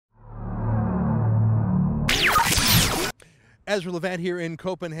Ezra Levant here in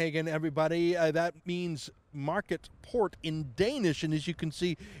Copenhagen, everybody. That means market port in Danish, and as you can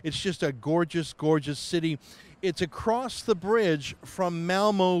see, it's just a gorgeous, gorgeous city. It's across the bridge from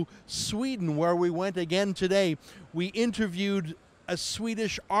Malmo, Sweden, where we went again today. We interviewed a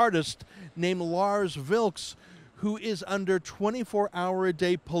Swedish artist named Lars Vilks, who is under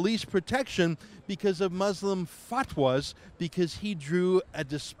 24-hour-a-day police protection because of Muslim fatwas, because he drew a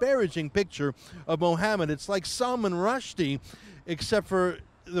disparaging picture of Mohammed. It's like Salman Rushdie, except for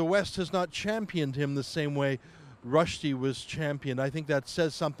the West has not championed him the same way Rushdie was championed. I think that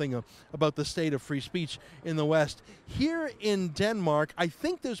says something about the state of free speech in the West. Here in Denmark, I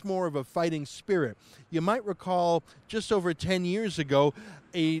think there's more of a fighting spirit. You might recall just over 10 years ago,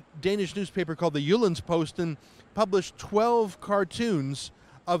 a Danish newspaper called the Jyllandsposten published 12 cartoons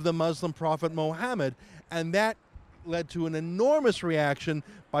of the Muslim prophet Mohammed, and that led to an enormous reaction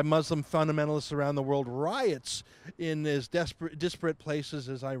by Muslim fundamentalists around the world, riots in as disparate places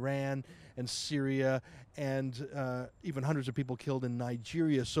as Iran and Syria, and even hundreds of people killed in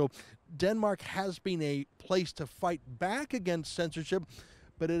Nigeria. So Denmark has been a place to fight back against censorship,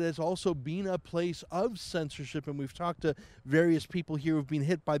 but it has also been a place of censorship, and we've talked to various people here who've been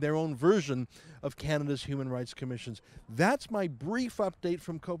hit by their own version of Canada's human rights commissions. That's my brief update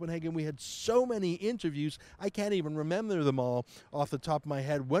from Copenhagen. We had so many interviews, I can't even remember them all off the top of my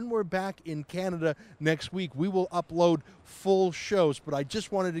head. When we're back in Canada next week, we will upload full shows, but I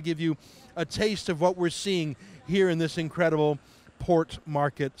just wanted to give you a taste of what we're seeing here in this incredible port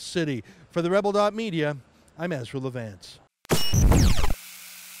market city. For the Rebel Media, I'm Ezra Levant.